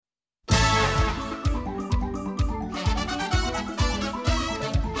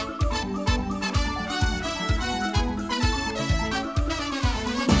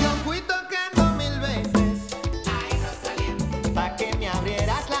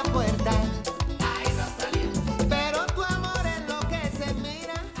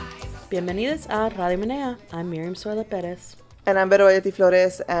Bienvenidos a Radio Menea. I'm Miriam Soila Perez. And I'm Beroyeti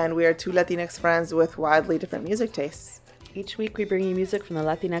Flores, and we are two Latinx friends with wildly different music tastes. Each week we bring you music from the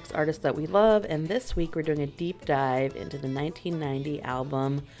Latinx artists that we love, and this week we're doing a deep dive into the 1990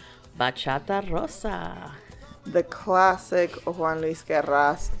 album Bachata Rosa. The classic Juan Luis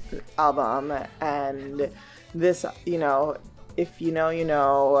Guerra's album, and this, if you know, you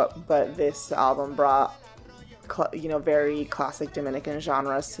know, but this album brought very classic Dominican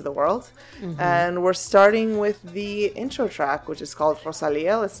genres to the world. Mm-hmm. And we're starting with the intro track, which is called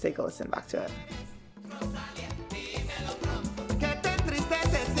Rosalia. Let's take a listen back to it.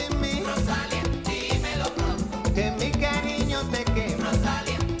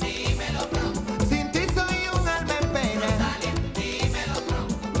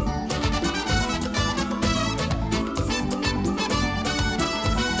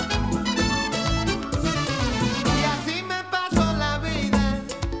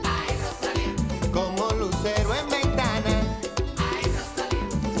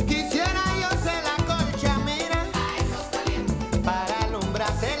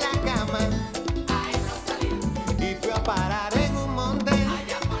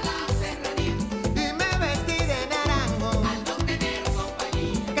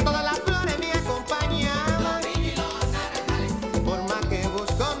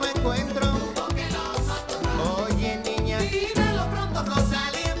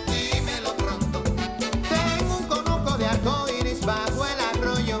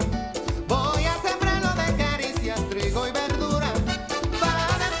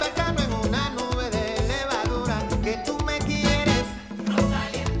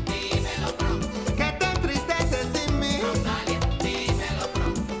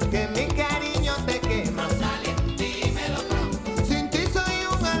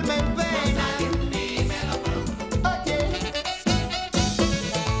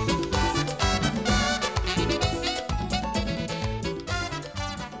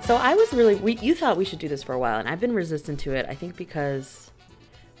 So you thought we should do this for a while, and I've been resistant to it, I think because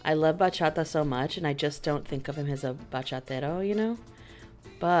I love bachata so much, and I just don't think of him as a bachatero,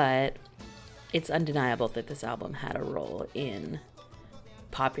 But it's undeniable that this album had a role in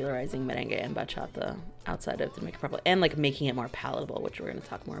popularizing merengue and bachata outside of the Dominican Republic, and making it more palatable, which we're going to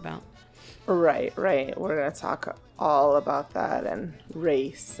talk more about. Right. We're going to talk all about that, and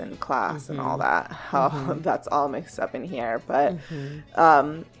race and class and all that, how that's all mixed up in here. But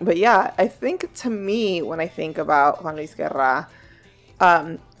yeah, I think to me, when I think about Juan Luis Guerra,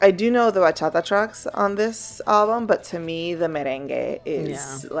 I do know the bachata tracks on this album, but to me, the merengue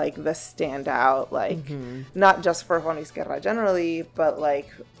is the standout, not just for Juan Luis Guerra generally, but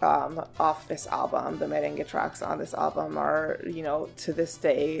off this album, the merengue tracks on this album are, to this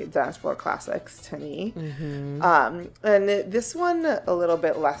day, dance floor classics to me. And this one a little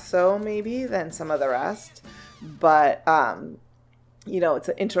bit less so maybe than some of the rest, but it's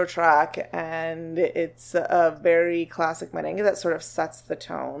an intro track, and it's a very classic merengue that sort of sets the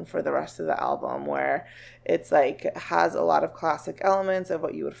tone for the rest of the album, where it's has a lot of classic elements of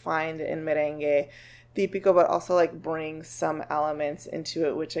what you would find in merengue típico, but also brings some elements into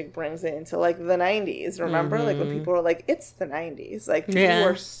it, which brings it into the 90s. Remember, when people were it's the 90s, people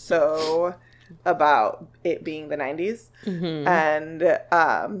were so about it being the 90s, and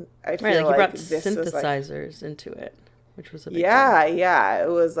I feel he brought this synthesizers was into it, which was a big thing. It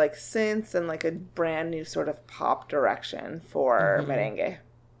was synths and a brand new sort of pop direction for merengue.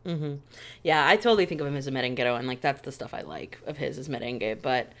 Yeah, I totally think of him as a merenguero, and that's the stuff I like of his is merengue.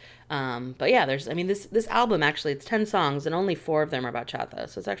 But yeah, this album actually, it's 10 songs and only 4 of them are bachata,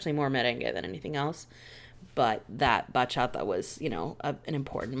 so it's actually more merengue than anything else. But that bachata was, an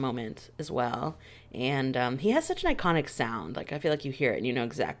important moment as well. And he has such an iconic sound. I feel you hear it and you know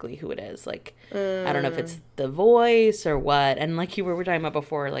exactly who it is. I don't know if it's the voice or what. And you were talking about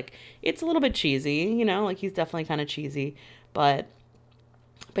before, it's a little bit cheesy, he's definitely kind of cheesy. But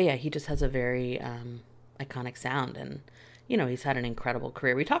yeah, he just has a very iconic sound. And, he's had an incredible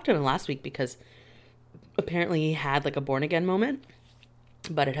career. We talked to him last week because apparently he had a born again moment,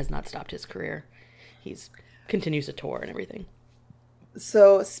 but it has not stopped his career. He's continues to tour and everything.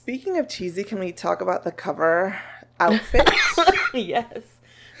 So, speaking of cheesy, can we talk about the cover outfit? Yes.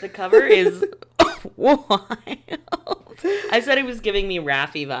 The cover is wild. I said it was giving me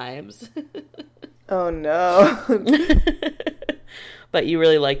Raffi vibes. Oh, no. But you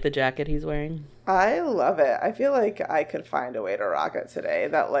really like the jacket he's wearing? I love it. I feel I could find a way to rock it today.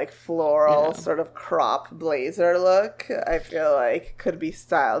 That floral sort of crop blazer look, I feel could be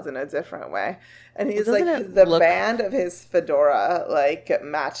styled in a different way. And he's the band of his fedora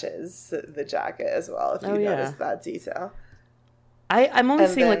matches the jacket as well, if you notice that detail. I'm only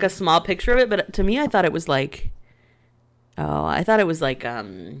And seeing like then- a small picture of it, but to me, I thought it was like,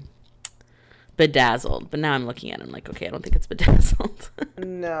 Bedazzled. But now I'm looking at it, I'm like, okay, I don't think it's Bedazzled.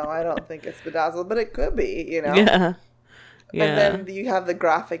 No, I don't think it's Bedazzled, but it could be, you know? Yeah. Yeah. And then you have the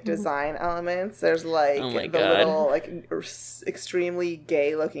graphic design elements. There's like Oh my the God. little like extremely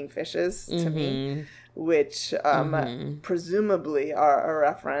gay looking fishes to me, which presumably are a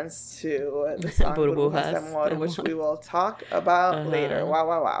reference to the song Burbujas Burbujas de Amor, de which Amor. we will talk about later. Wow,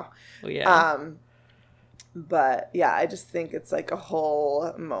 wow, wow. Yeah. But yeah, I just think it's like a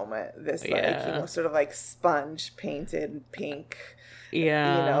whole moment. This like, Yeah. sort of like sponge painted pink,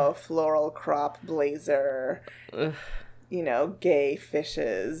 Yeah. floral crop blazer, Ugh. gay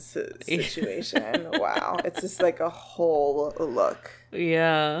fishes situation. Wow. It's just like a whole look.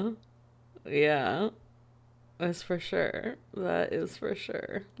 Yeah. Yeah. That's for sure. That is for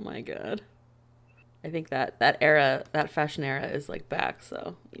sure. My God. I think that era, that fashion era is like back,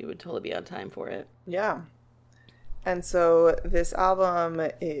 so you would totally be on time for it. Yeah. And so this album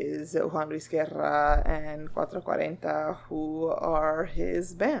is Juan Luis Guerra and 440, who are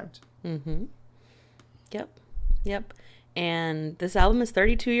his band. Mm-hmm. Yep. And this album is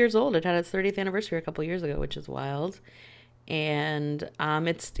 32 years old. It had its 30th anniversary a couple years ago, which is wild. And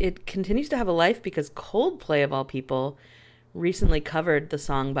it continues to have a life because Coldplay, of all people, recently covered the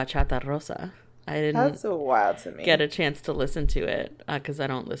song Bachata Rosa. I didn't That's so wild to me. get a chance to listen to it because I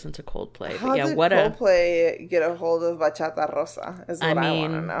don't listen to Coldplay. How But yeah, did what Coldplay get a hold of Bachata Rosa is what I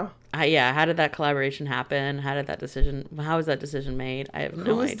want to know. how did that collaboration happen? How was that decision made? I have no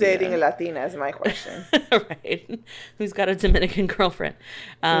idea. Who's dating a Latina is my question. Right. Who's got a Dominican girlfriend?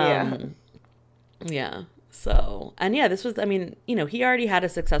 Yeah. So, and yeah, this was, he already had a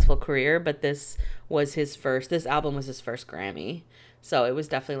successful career, but this album was his first Grammy. So it was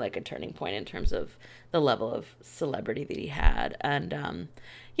definitely like a turning point in terms of the level of celebrity that he had. And,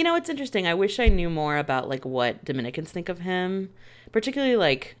 it's interesting. I wish I knew more about like what Dominicans think of him, particularly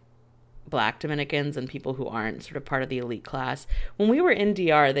like Black Dominicans and people who aren't sort of part of the elite class. When we were in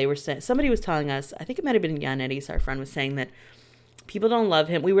DR, they were saying, somebody was telling us, I think it might have been Yaneris, our friend, was saying that people don't love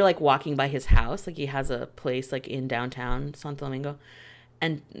him. We were like walking by his house. Like he has a place like in downtown Santo Domingo.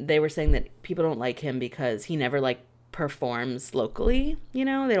 And they were saying that people don't like him because he never like performs locally. They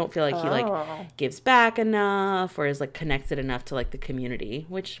don't feel like he like gives back enough or is like connected enough to like the community,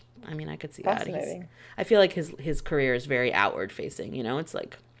 which I could see that. Fascinating. I feel like his career is very outward facing, it's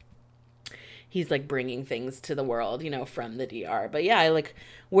like he's like bringing things to the world, from the DR. But yeah, like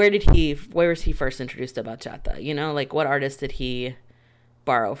where was he first introduced to bachata? Like what artist did he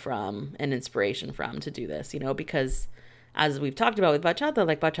borrow from and inspiration from to do this? Because as we've talked about with bachata,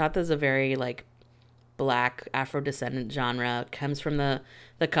 like bachata is a very like Black Afro-descendant genre, comes from the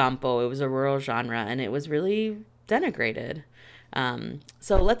campo. It was a rural genre and it was really denigrated.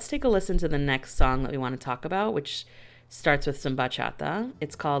 So let's take a listen to the next song that we want to talk about, which starts with some bachata.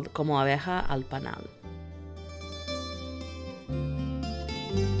 It's called Como Abeja al Panal.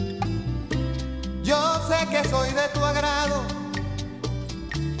 Yo sé que soy de tu agrado,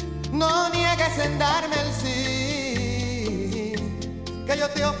 no niegues en darme el sí, que yo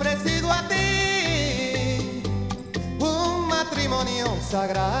te he ofrecido a ti un matrimonio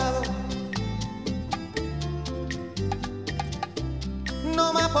sagrado.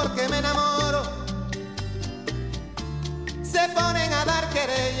 No más porque me enamoro, se ponen a dar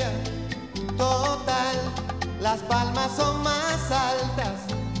querella. Total, las palmas son más altas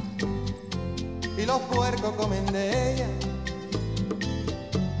y los puercos comen de ella.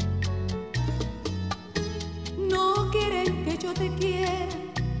 No quieren que yo te quiera,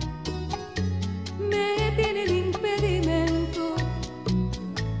 me tienen impedimento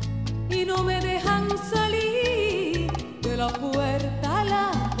y no me dejan salir de la puerta al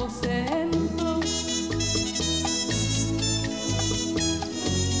aposento.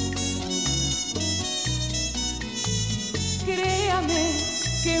 Créame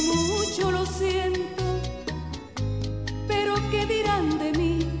que mucho lo siento, pero ¿qué dirán de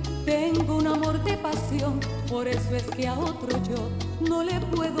mí? Tengo un amor de pasión, por eso es que a otro yo no le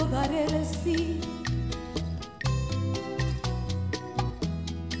puedo dar el sí.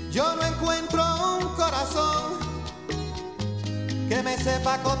 Yo no encuentro un corazón que me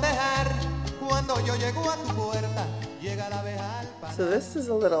sepa cotejar. Cuando yo llego a tu puerta, llega la abeja al panal. So this is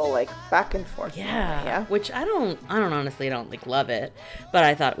a little like back and forth. Yeah, which I don't honestly don't like love it, but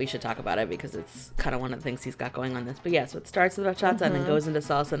I thought we should talk about it because it's kind of one of the things he's got going on this. But yeah, so it starts with bachata and then goes into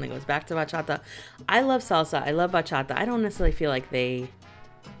salsa and then goes back to bachata. I love salsa. I love bachata. I don't necessarily feel like they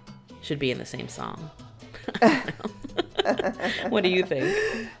should be in the same song. What do you think?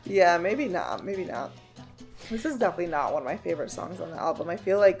 Yeah, maybe not. Maybe not. This is definitely not one of my favorite songs on the album. I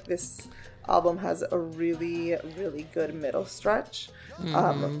feel like this album has a really, really good middle stretch.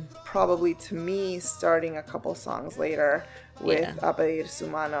 Probably to me, starting a couple songs later with A Pedir Su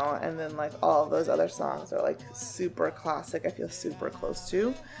Mano, and then like all of those other songs are like super classic. I feel super close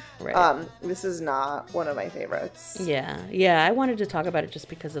to. Right. This is not one of my favorites. Yeah. I wanted to talk about it just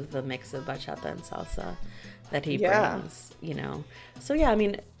because of the mix of bachata and salsa that he brings, you know. So yeah, I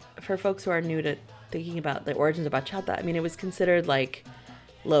mean, for folks who are new to thinking about the origins of bachata, I mean, it was considered like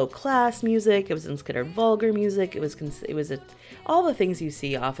low class music. It was considered vulgar music. It was all the things you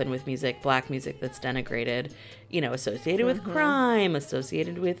see often with music, black music that's denigrated, you know, associated with crime,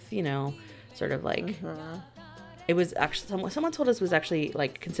 associated with, you know, sort of like it was actually someone told us it was actually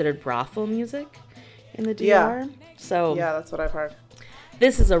like considered brothel music in the DR. So yeah, that's what I've heard.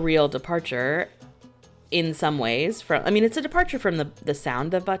 This is a real departure in some ways from, I mean, it's a departure from the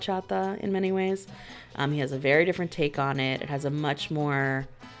sound of bachata in many ways. He has a very different take on it. It has a much more,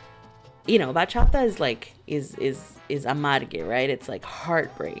 you know, bachata is like, is amargue, right? It's like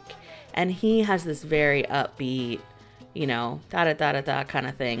heartbreak. And he has this very upbeat, you know, da-da-da-da-da kind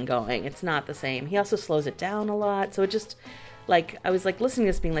of thing going. It's not the same. He also slows it down a lot. So it just, like, I was like listening to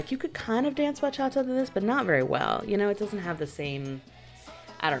this being like, you could kind of dance bachata to this, but not very well. You know, it doesn't have the same,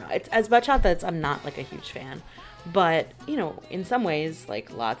 I don't know. It's as bachata, I'm not like a huge fan. But, you know, in some ways,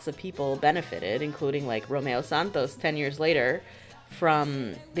 like, lots of people benefited, including, like, Romeo Santos 10 years later,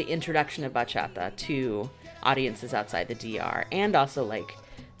 from the introduction of bachata to audiences outside the DR. And also, like,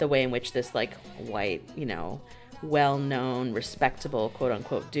 the way in which this, like, white, you know, well-known, respectable,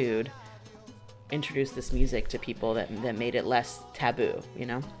 quote-unquote dude introduced this music to people that made it less taboo, you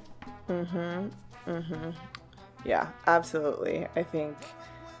know? Yeah, absolutely. I think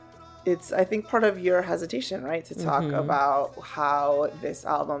part of your hesitation, right, to talk about how this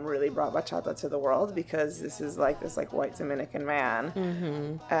album really brought bachata to the world, because this is like this like white Dominican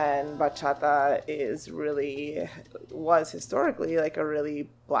man, and bachata was historically like a really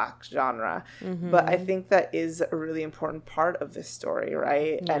black genre. But I think that is a really important part of this story,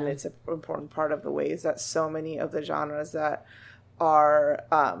 right? Yeah. And it's an important part of the ways that so many of the genres that are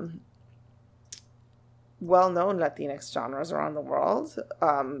well-known Latinx genres around the world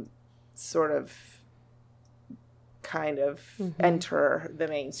sort of kind of enter the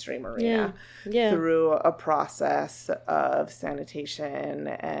mainstream arena through a process of sanitation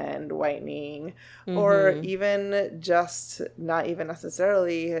and whitening, or even just not even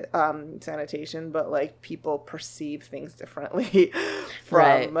necessarily sanitation, but like people perceive things differently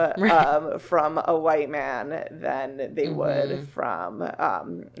from from a white man than they would from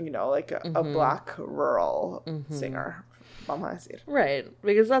you know, like a black rural singer. Right,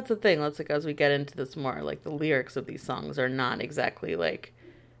 because that's the thing. Let's, like, as we get into this more, like, the lyrics of these songs are not exactly like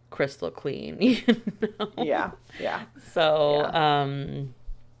crystal clean, you know? Yeah. So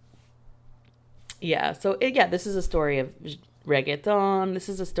this is a story of reggaeton. This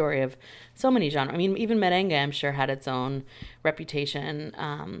is a story of so many genres. I mean, even merengue, I'm sure, had its own reputation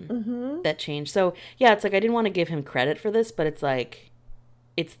that changed. So yeah, it's like I didn't want to give him credit for this, but it's like,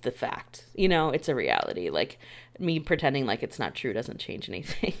 it's the fact, you know, it's a reality. Like, me pretending like it's not true doesn't change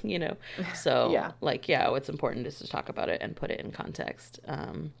anything, you know? So what's important is to talk about it and put it in context.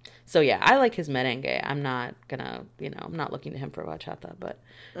 So yeah, I like his merengue. I'm not gonna, you know, I'm not looking to him for bachata,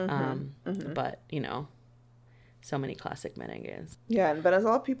 but you know, so many classic merengues. Yeah, and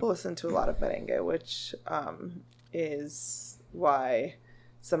Venezuela people listen to a lot of merengue, which is why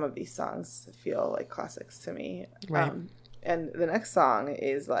some of these songs feel like classics to me. Right. And the next song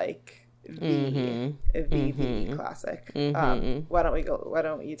is like the classic. Why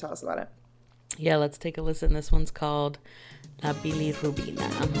don't you tell us about it? Yeah, let's take a listen. This one's called La Bilirrubina.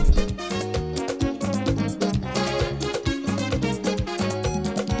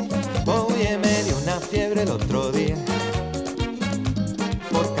 Oye, me dio una fiebre el otro día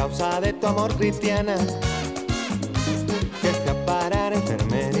por causa de tu amor, Cristiana, que fui a parar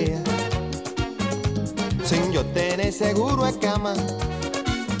enfermería sin yo tener seguro de cama.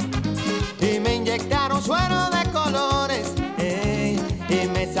 Y me inyectaron suero de colores, y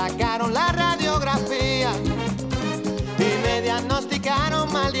me sacaron la radiografía, y me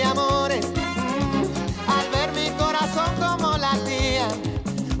diagnosticaron mal de amores, al ver mi corazón como latía.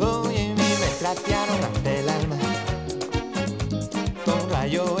 Oye, me trastearon hasta el alma, con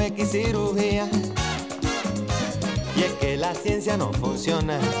rayo X cirugía, y es que la ciencia no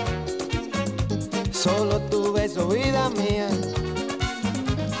funciona, solo tu beso, vida mía.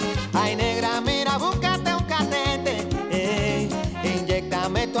 Ay, negra, mira, búscate un catete,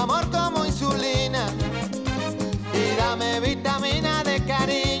 inyéctame tu amor como insulina y dame vitamina de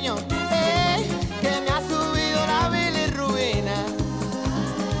cariño, que me ha subido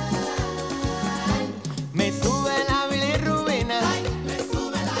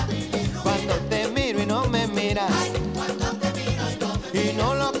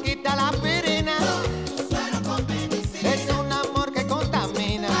tira la aspirina. Es un amor que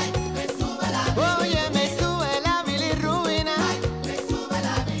contamina. Oye, me sube la bilirrubina.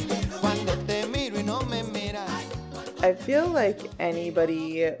 Cuando te miro y no me miras. I feel like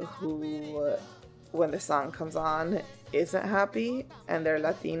anybody who, when the song comes on, isn't happy and they're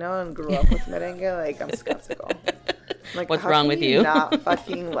Latino and grew up with merengue, like, I'm skeptical. Like, What's how wrong can with you you? not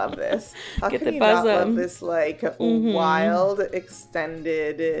fucking love this? How Get can the you not buzz love on. this, like, wild,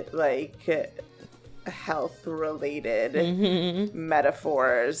 extended, like, health-related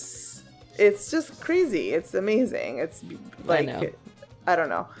metaphors? It's just crazy. It's amazing. It's, like, know. I don't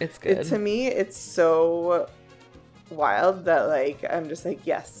know. It's good. To me, it's so wild that, like, I'm just like,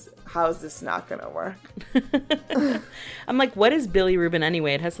 yes, how is this not gonna work? I'm like, what is Billy Rubin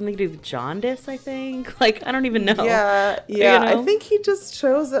anyway? It has something to do with jaundice, I think. Like, I don't even know. Yeah. You know? I think he just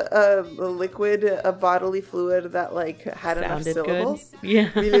chose a liquid, a bodily fluid that, like, had enough Sounded syllables. good. Yeah.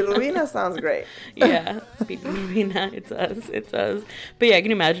 Bilirubina sounds great. Yeah. Bilirubina, it does. It does. But yeah, can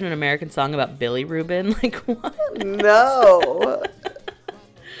you imagine an American song about Billy Rubin? Like, what? No.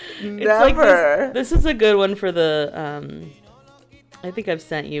 It's like Never. this is a good one for the I think I've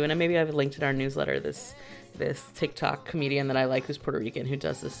sent you, and maybe I've linked in our newsletter, this TikTok comedian that I like who's Puerto Rican, who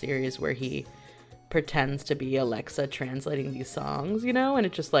does this series where he pretends to be Alexa translating these songs, you know, and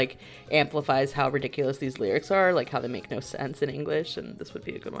it just like amplifies how ridiculous these lyrics are, like how they make no sense in English, and this would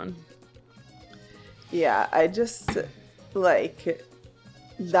be a good one. Yeah, I just, like,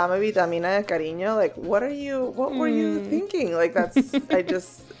 dame vitamina de cariño. Like, what were you thinking? Like, that's,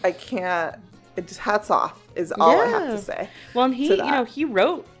 I can't, it just hats off is all I have to say. Well, and he, to you that. know, he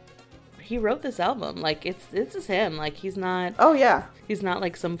wrote this album. Like, this is him. Like, he's not. Oh, yeah. He's not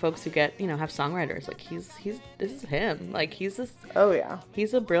like some folks who get, you know, have songwriters. Like, this is him. Like, he's Oh, yeah.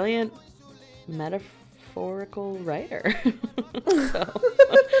 a brilliant metaphorical writer. So,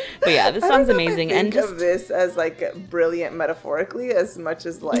 but yeah, this song's amazing. And And think just of this as, like, brilliant metaphorically as much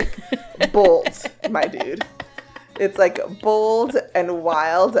as, like, bold, my dude. It's, like, bold and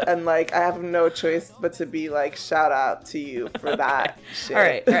wild, and, like, I have no choice but to be, like, shout out to you for that shit. all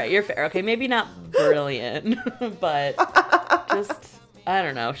right, you're fair. Okay, maybe not brilliant, but just, I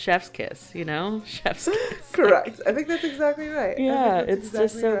don't know, chef's kiss, you know? Chef's kiss. Correct. I think that's exactly right. Yeah, I think it's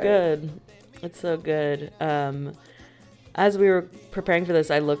that's just so exactly right. good. It's so good. As we were preparing for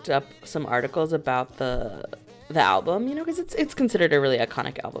this, I looked up some articles about the album, you know, because it's considered a really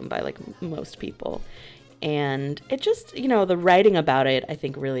iconic album by, like, most people. And it just, you know, the writing about it, I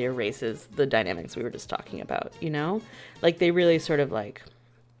think, really erases the dynamics we were just talking about, you know? Like, they really sort of, like,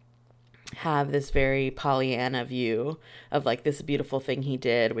 have this very Pollyanna view of, like, this beautiful thing he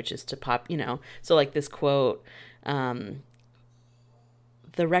did, which is to pop, you know? So, like, this quote, the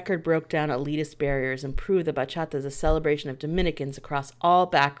record broke down elitist barriers and proved that bachata is a celebration of Dominicans across all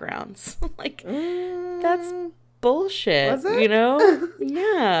backgrounds. Like, that's bullshit, Was it? you know?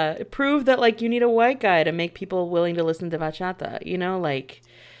 Yeah. It proved that, like, you need a white guy to make people willing to listen to bachata, you know? Like,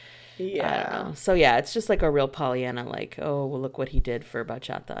 I don't Yeah. know. So, yeah, it's just like a real Pollyanna, like, oh, well, look what he did for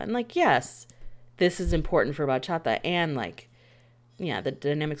bachata. And, like, yes, this is important for bachata. And, like, yeah, the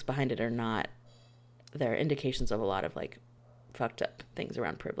dynamics behind it are not, they're indications of a lot of, like, fucked up things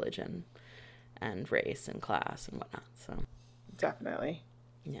around privilege and race and class and whatnot. So, Definitely.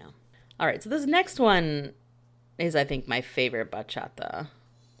 yeah. All right. So this next one is, I think, my favorite bachata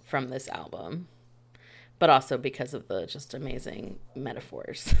from this album, but also because of the just amazing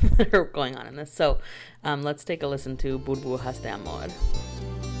metaphors that are going on in this. So let's take a listen to Burbujas de Amor.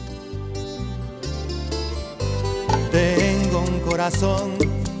 Tengo un corazón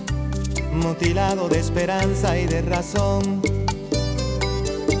mutilado de esperanza y de razón.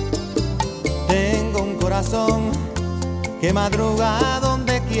 Tengo un corazón que madruga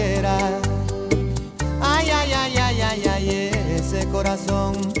donde quiera. Ay, ay, ay, ay, ay, ay, ese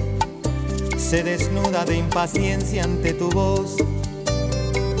corazón se desnuda de impaciencia ante tu voz.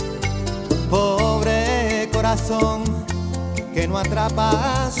 Pobre corazón que no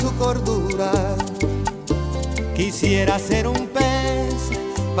atrapa su cordura. Quisiera ser un pez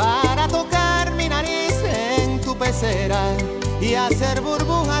para tocar mi nariz en tu pecera y hacer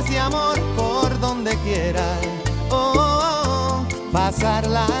burbujas de amor por donde quiera. Oh, oh, oh, pasar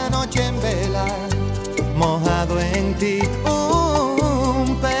la noche en vela, mojado en ti.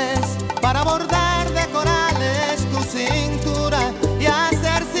 Un pez para bordar de corales tu cintura y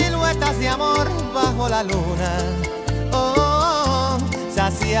hacer siluetas de amor bajo la luna. Oh, oh, oh,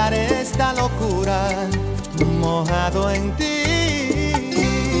 saciar esta locura, mojado en ti.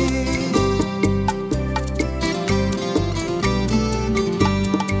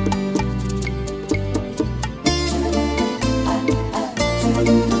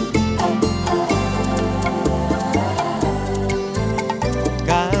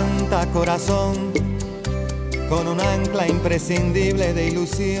 con un ancla imprescindible de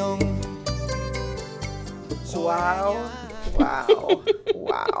ilusión. Wow.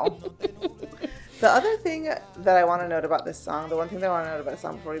 The other thing that I want to note about this song, the one thing that I want to note about the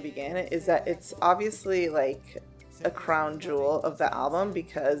song before we begin, is that it's obviously like a crown jewel of the album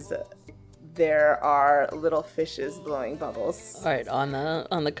because there are little fishes blowing bubbles. All right, on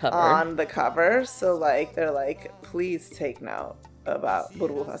the cover. On the cover. So like they're like, please take note about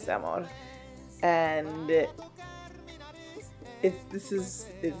Burbujas de Amor. And it's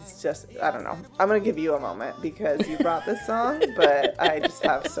just, I don't know. I'm going to give you a moment because you brought this song, but I just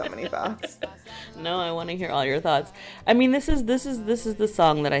have so many thoughts. No, I want to hear all your thoughts. I mean, this is the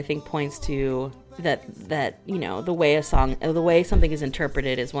song that I think points to that you know, the way something is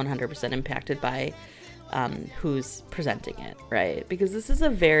interpreted is 100% impacted by who's presenting it, right? Because this is a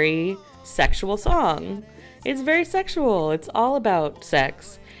very sexual song. It's very sexual. It's all about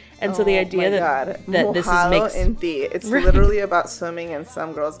sex. And so the idea that this makes in thee, it's literally about swimming in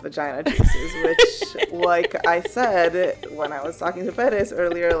some girl's vagina juices, which, like I said when I was talking to Perez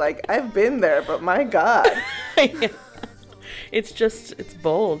earlier, like I've been there, but my God, yeah. It's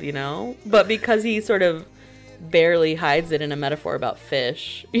bold, you know. But because he sort of barely hides it in a metaphor about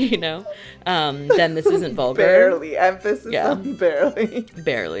fish, you know, then this isn't vulgar. Barely, emphasis on barely.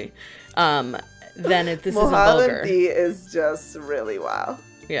 Barely. Then this isn't Mulholland vulgar. D is just really wow.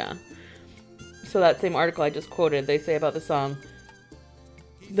 Yeah. So that same article I just quoted, they say about the song,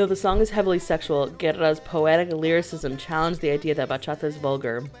 though the song is heavily sexual, Guerra's poetic lyricism challenged the idea that bachata is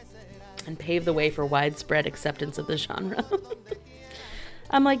vulgar and paved the way for widespread acceptance of the genre.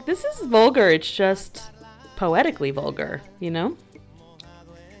 I'm like, this is vulgar. It's just poetically vulgar, you know?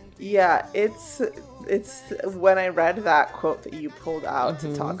 Yeah, it's when I read that quote that you pulled out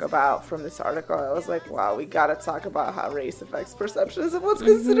to talk about from this article, I was like, wow, we gotta talk about how race affects perceptions of what's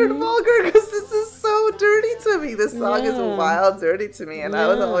considered vulgar, because this is so dirty to me. This song is wild dirty to me. And I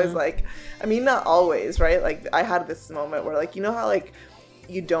was always like, I mean, not always, right? Like I had this moment where, like, you know how like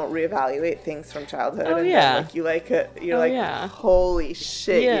you don't reevaluate things from childhood, and then, like you're holy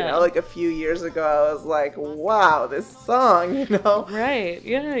shit, you know, like a few years ago I was like, wow, this song, you know, right?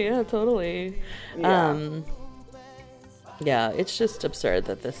 Yeah, totally. Yeah, it's just absurd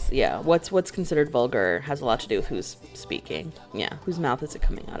that this, what's considered vulgar has a lot to do with who's speaking, whose mouth is it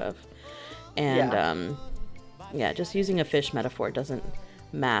coming out of, and just using a fish metaphor doesn't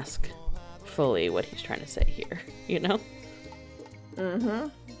mask fully what he's trying to say here, you know. Mm-hmm.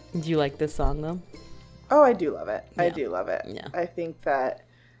 Do you like this song though? Oh, I do love it. Yeah. I do love it. Yeah. I think that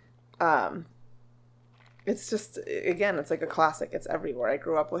it's just, again, it's like a classic. It's everywhere. I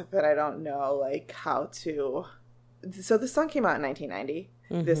grew up with it. I don't know like how to. So this song came out in 1990.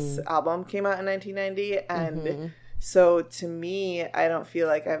 Mm-hmm. This album came out in 1990, and so to me, I don't feel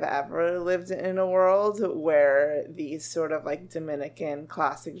like I've ever lived in a world where these sort of like Dominican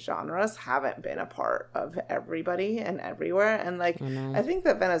classic genres haven't been a part of everybody and everywhere. And like, I think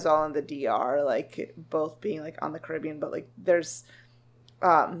that Venezuela and the DR, like both being like on the Caribbean, but like there's,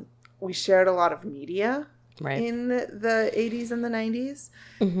 we shared a lot of media in the 80s and the 90s.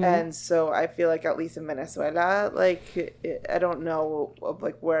 And so I feel like at least in Venezuela, like I don't know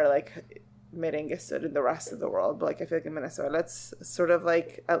like where like merengue stood in the rest of the world, but like I feel like in Venezuela it's sort of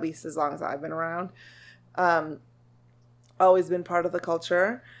like, at least as long as I've been around, always been part of the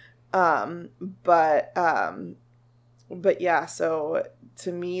culture, but yeah, so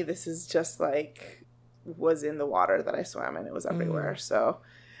to me this is just like was in the water that I swam in. It was everywhere. So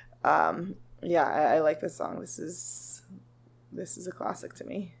I like this song. This is a classic to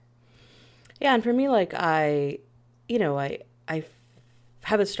me. Yeah, and for me, like I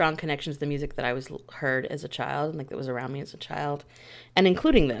have a strong connection to the music that I was heard as a child and like that was around me as a child, and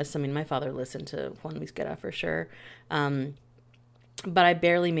including this. I mean, my father listened to Juan Luis Guerra for sure, but I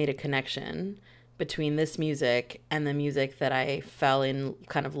barely made a connection between this music and the music that I fell in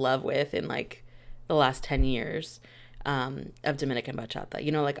kind of love with in like the last 10 years of Dominican bachata.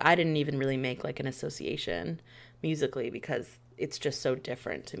 You know, like I didn't even really make like an association musically because it's just so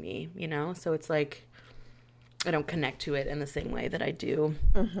different to me, you know? So it's like I don't connect to it in the same way that I do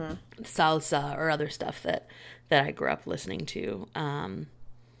salsa or other stuff that I grew up listening to.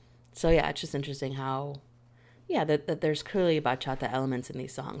 So yeah, it's just interesting how, that there's clearly bachata elements in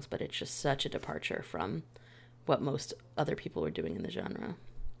these songs, but it's just such a departure from what most other people were doing in the genre.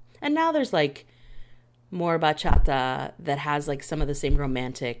 And now there's like more bachata that has like some of the same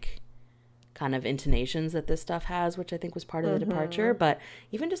romantic kind of intonations that this stuff has, which I think was part of the departure. But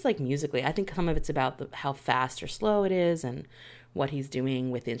even just like musically, I think some of it's about how fast or slow it is and what he's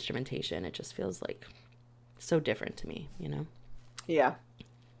doing with the instrumentation. It just feels like so different to me, you know? Yeah.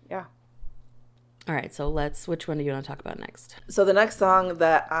 All right, so which one do you want to talk about next? So the next song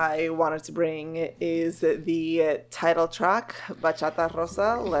that I wanted to bring is the title track, Bachata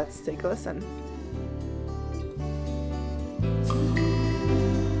Rosa. Let's take a listen.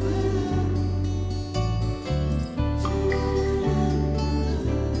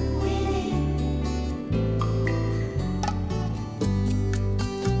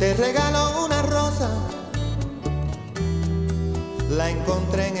 Te regalo una rosa, la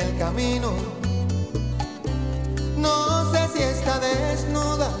encontré en el camino. No sé si está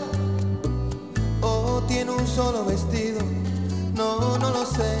desnuda o tiene un solo vestido. No lo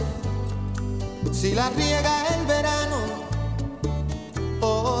sé. Si la riega el verano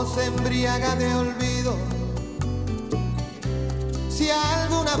o se embriaga de olvido. Si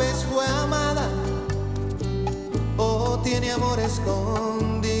alguna vez fue amada o tiene amor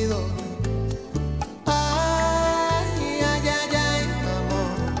escondido. Ay, ay, ay, ay,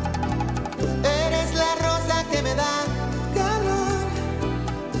 amor. Eres la rosa que me da calor.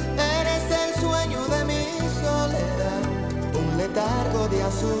 Eres el sueño de mi soledad. Un letargo de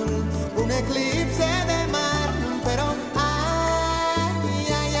azul, un eclipse de mar. Pero ay,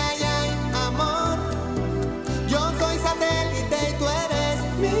 ay, ay, ay, amor. Yo soy satélite y tú eres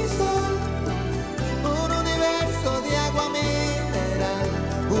mi sol. Un universo de agua mineral,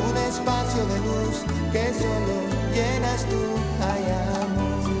 un espacio de luz que solo llenas tú. Ay,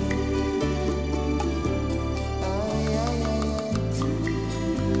 amor. Ay, ay, ay, ay.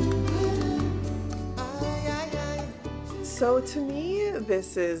 Ay, ay, ay. So to me,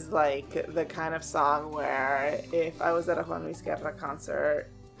 this is like the kind of song where if I was at a Juan Luis Guerra concert,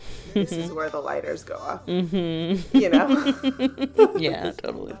 this is where the lighters go off. Mm-hmm. You know? Yeah,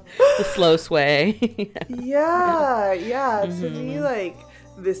 totally. The slow sway. Yeah. To me, like,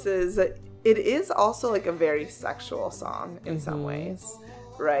 it is also like a very sexual song in some ways,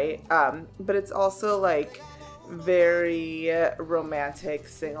 right? But it's also like very romantic,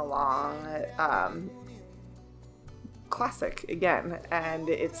 sing-along, classic again. And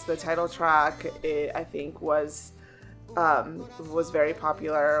it's the title track. It, I think, was very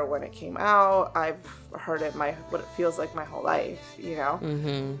popular when it came out. I've heard it what it feels like my whole life, you know?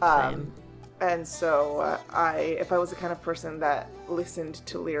 Same. And so if I was the kind of person that listened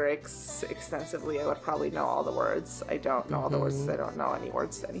to lyrics extensively, I would probably know all the words. I don't know all the words. I don't know any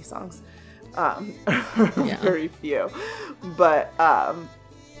words to any songs. Very few. But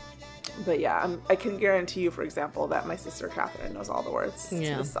yeah, I can guarantee you, for example, that my sister Catherine knows all the words to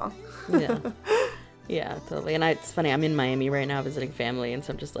this song. Yeah. Yeah, totally. And it's funny, I'm in Miami right now visiting family, and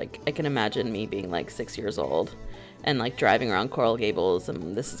so I'm just like, I can imagine me being like 6 years old and like driving around Coral Gables,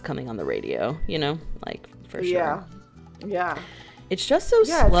 and this is coming on the radio, you know, like for sure. Yeah. It's just so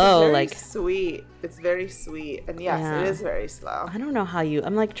slow. It's very like sweet. It's very sweet, and yes, it is very slow. I don't know how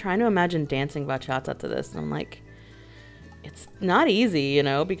I'm like trying to imagine dancing bachata to this, and I'm like, it's not easy, you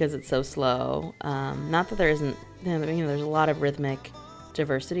know, because it's so slow. Not that there isn't, you know, there's a lot of rhythmic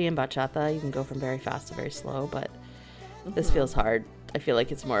diversity in bachata. You can go from very fast to very slow, but this feels hard. I feel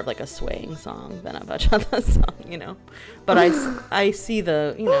like it's more of like a swaying song than a bachata song, you know. But I see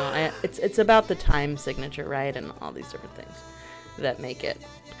the, you know, it's about the time signature, right, and all these different things that make it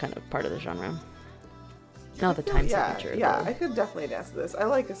kind of part of the genre. Not the time signature. Yeah, I could definitely dance to this. I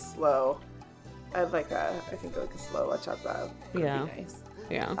like a slow. I think a slow bachata could be nice.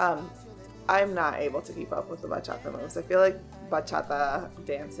 Yeah. I'm not able to keep up with the bachata moves. I feel like bachata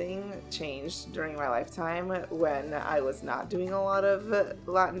dancing changed during my lifetime when I was not doing a lot of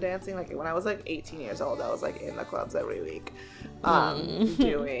Latin dancing. Like when I was like 18 years old, I was like in the clubs every week,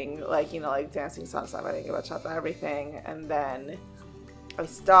 doing like, you know, like dancing salsa, merengue, bachata, everything. And then I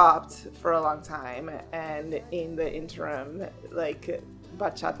stopped for a long time, and in the interim, like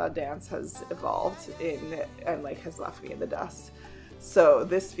bachata dance has evolved and like has left me in the dust. So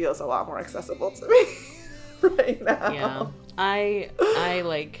this feels a lot more accessible to me right now. Yeah. I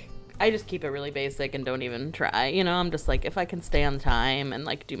just keep it really basic and don't even try. You know, I'm just like, if I can stay on time and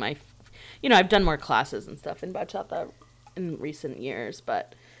like do my, you know, I've done more classes and stuff in bachata in recent years,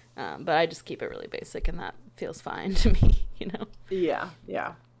 but I just keep it really basic, and that feels fine to me, you know? Yeah.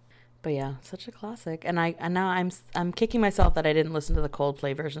 But yeah, such a classic. And now I'm kicking myself that I didn't listen to the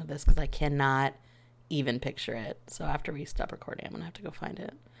Coldplay version of this, because I cannot even picture it. So after we stop recording, I'm gonna have to go find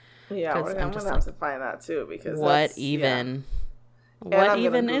it. Yeah, I'm gonna have to find that too, because what even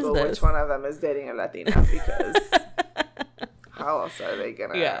is this? Which one of them is dating a Latina? Because how else are they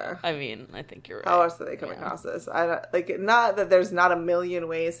gonna? Yeah, I mean, I think you're right. How else are they coming across this? I don't, like, not that there's not a million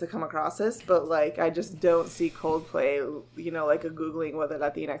ways to come across this, but like I just don't see Coldplay, you know, like a googling what the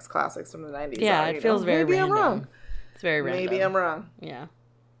Latinx classics from the 90s. Yeah, are, it feels very Maybe random. I'm wrong. It's very random. Maybe I'm wrong. Yeah.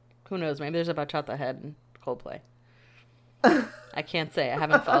 Who knows? Maybe there's a bachata head in Coldplay. I can't say. I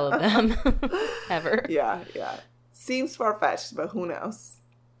haven't followed them ever. Yeah. Seems far-fetched, but who knows?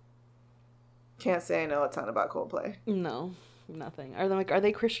 Can't say I know a ton about Coldplay. No, nothing. Are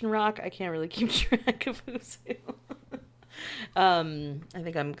they Christian rock? I can't really keep track of who's who. I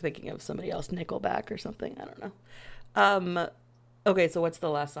think I'm thinking of somebody else, Nickelback or something. I don't know. Okay, so what's the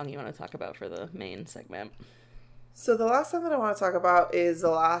last song you want to talk about for the main segment? So the last song that I want to talk about is the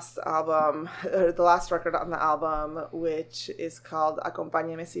last album, or the last record on the album, which is called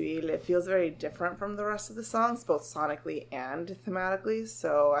Acompáñame Civil. It feels very different from the rest of the songs, both sonically and thematically,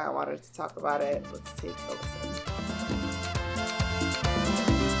 so I wanted to talk about it. Let's take a listen.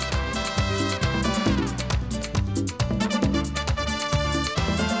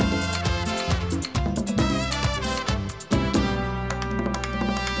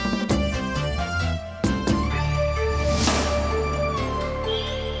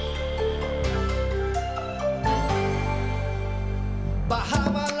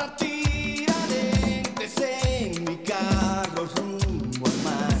 Bajaba la Tiradentes en mi carro rumbo al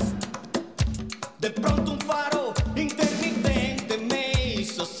mar. De pronto un faro intermitente me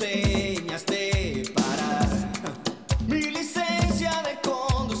hizo señas de parar. Mi licencia de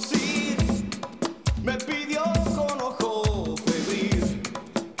conducir me pidió con ojo febril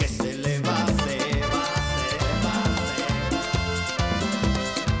que se le va, se va, se va, se va.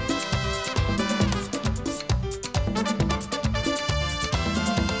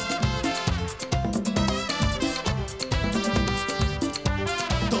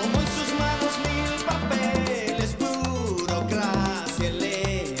 Tomó en sus manos 1000 papeles, burocracia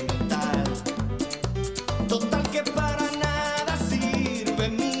elemental. Total que para nada sirve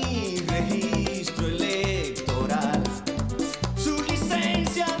mi registro electoral. Su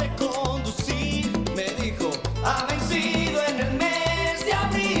licencia de conducir, me dijo, ha vencido en el mes de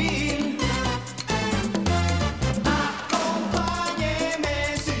abril.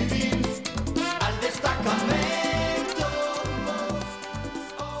 Acompáñeme civil al destacamento.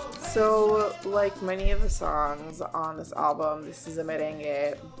 So, like many of the songs on this album, this is a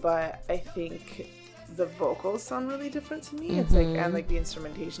merengue, but I think the vocals sound really different to me. It's like, and like the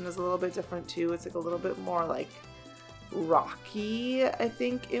instrumentation is a little bit different too. It's like a little bit more like rocky, I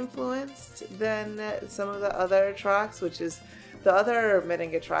think, influenced than some of the other tracks, which is the other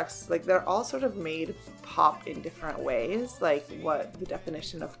merengue tracks, like they're all sort of made pop in different ways, like what the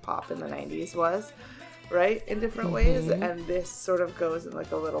definition of pop in the 90s was, right? In different ways. And this sort of goes in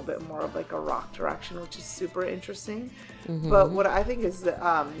like a little bit more of like a rock direction, which is super interesting. But what I think is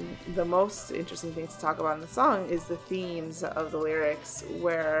the most interesting thing to talk about in the song is the themes of the lyrics,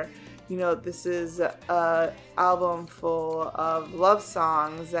 where, you know, this is a album full of love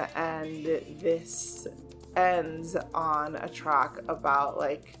songs, and this ends on a track about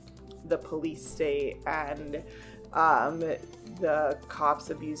like the police state and the cops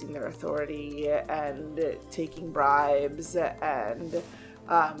abusing their authority and taking bribes and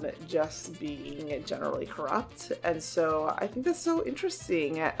just being generally corrupt. And so I think that's so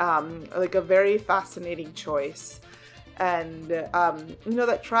interesting, like a very fascinating choice. And you know,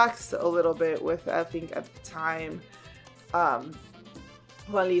 that tracks a little bit with, I think at the time,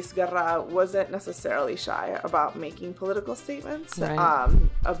 Juan Luis Guerra wasn't necessarily shy about making political statements, Right.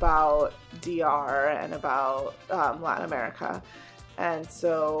 About DR and about Latin America. And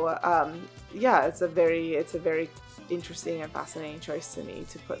so, yeah, it's a very interesting and fascinating choice to me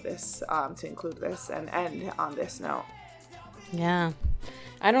to put this, to include this and end on this note. Yeah.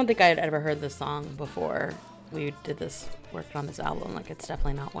 I don't think I had ever heard this song before we did this, worked on this album. Like, it's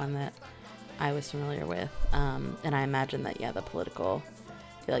definitely not one that I was familiar with. And I imagine that, yeah, I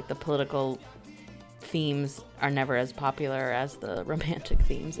feel like the political themes are never as popular as the romantic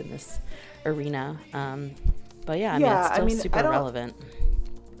themes in this arena. But yeah, I mean, it's still super relevant.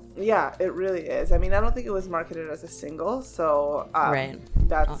 Yeah, it really is. I mean, I don't think it was marketed as a single, so right.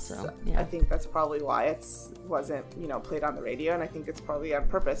 That's Also, yeah. I think that's probably why it wasn't, you know, played on the radio, and I think it's probably on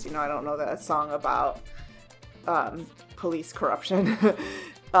purpose. You know, I don't know that a song about police corruption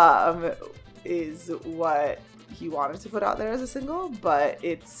is what he wanted to put out there as a single, but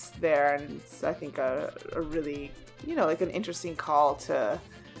it's there, and it's, I think, a really, you know, like an interesting call to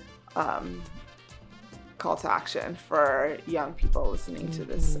action for young people listening to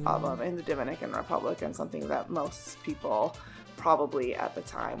this album in the Dominican Republic, and something that most people probably at the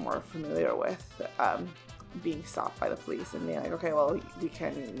time were familiar with, being stopped by the police and being like, okay, well, you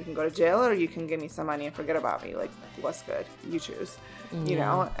can go to jail, or you can give me some money and forget about me. Like, what's good? You choose, you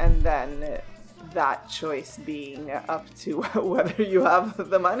know? And then that choice being up to whether you have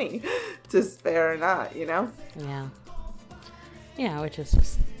the money to spare or not, you know? Yeah, which is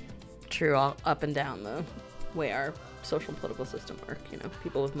just true all up and down the way our social and political system work. You know,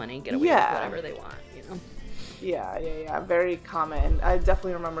 people with money get away with whatever they want. You know. Yeah. Very common. I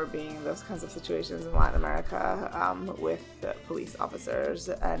definitely remember being in those kinds of situations in Latin America with police officers,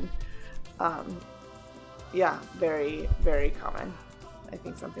 and very, very common. I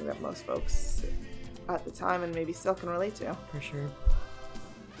think something that most folks at the time and maybe still can relate to. For sure.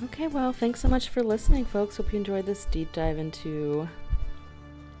 Okay, well, thanks so much for listening, folks. Hope you enjoyed this deep dive into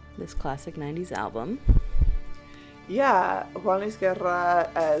this classic 90s album. Yeah, Juan Luis Guerra,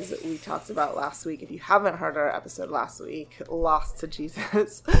 as we talked about last week, if you haven't heard our episode last week, Lost to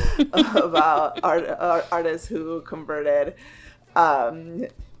Jesus, about artists who converted to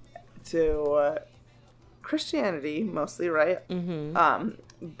Christianity, mostly, right? Mm-hmm.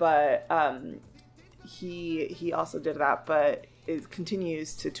 But he also did that, but it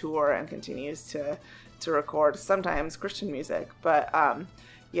continues to tour and continues to record sometimes Christian music. But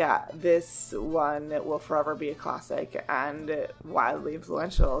this one will forever be a classic and wildly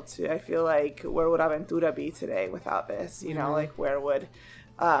influential too. I feel like where would Aventura be today without this? You know, like where would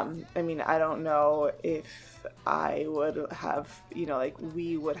I don't know if I would have, you know, like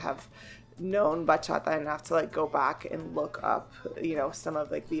we would have known bachata enough to like go back and look up, you know, some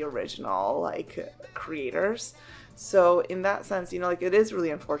of like the original like creators. So in that sense, you know, like it is really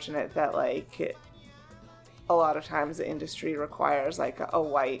unfortunate that like a lot of times the industry requires like a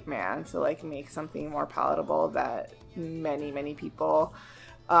white man to like make something more palatable that many people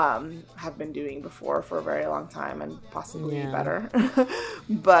have been doing before for a very long time and possibly better.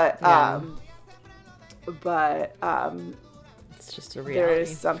 but it's just a reality. There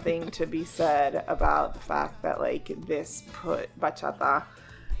is something to be said about the fact that like this put bachata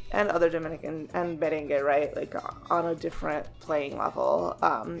and other Dominican and merengue, right, like on a different playing level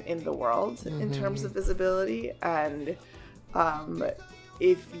in the world in terms of visibility. And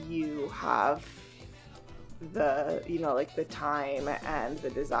if you have the, you know, like the time and the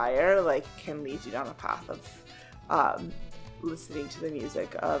desire, like can lead you down a path of listening to the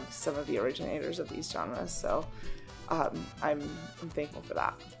music of some of the originators of these genres. So I'm thankful for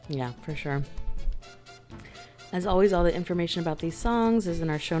that. Yeah, for sure. As always, all the information about these songs is in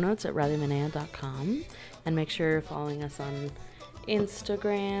our show notes at radiomenea.com. And make sure you're following us on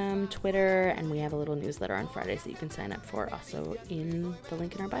Instagram, Twitter, and we have a little newsletter on Fridays that you can sign up for, also in the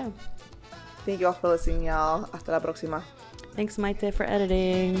link in our bio. Thank you all for listening, y'all. Hasta la próxima. Thanks, Maite, for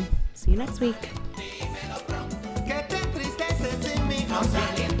editing. See you next week.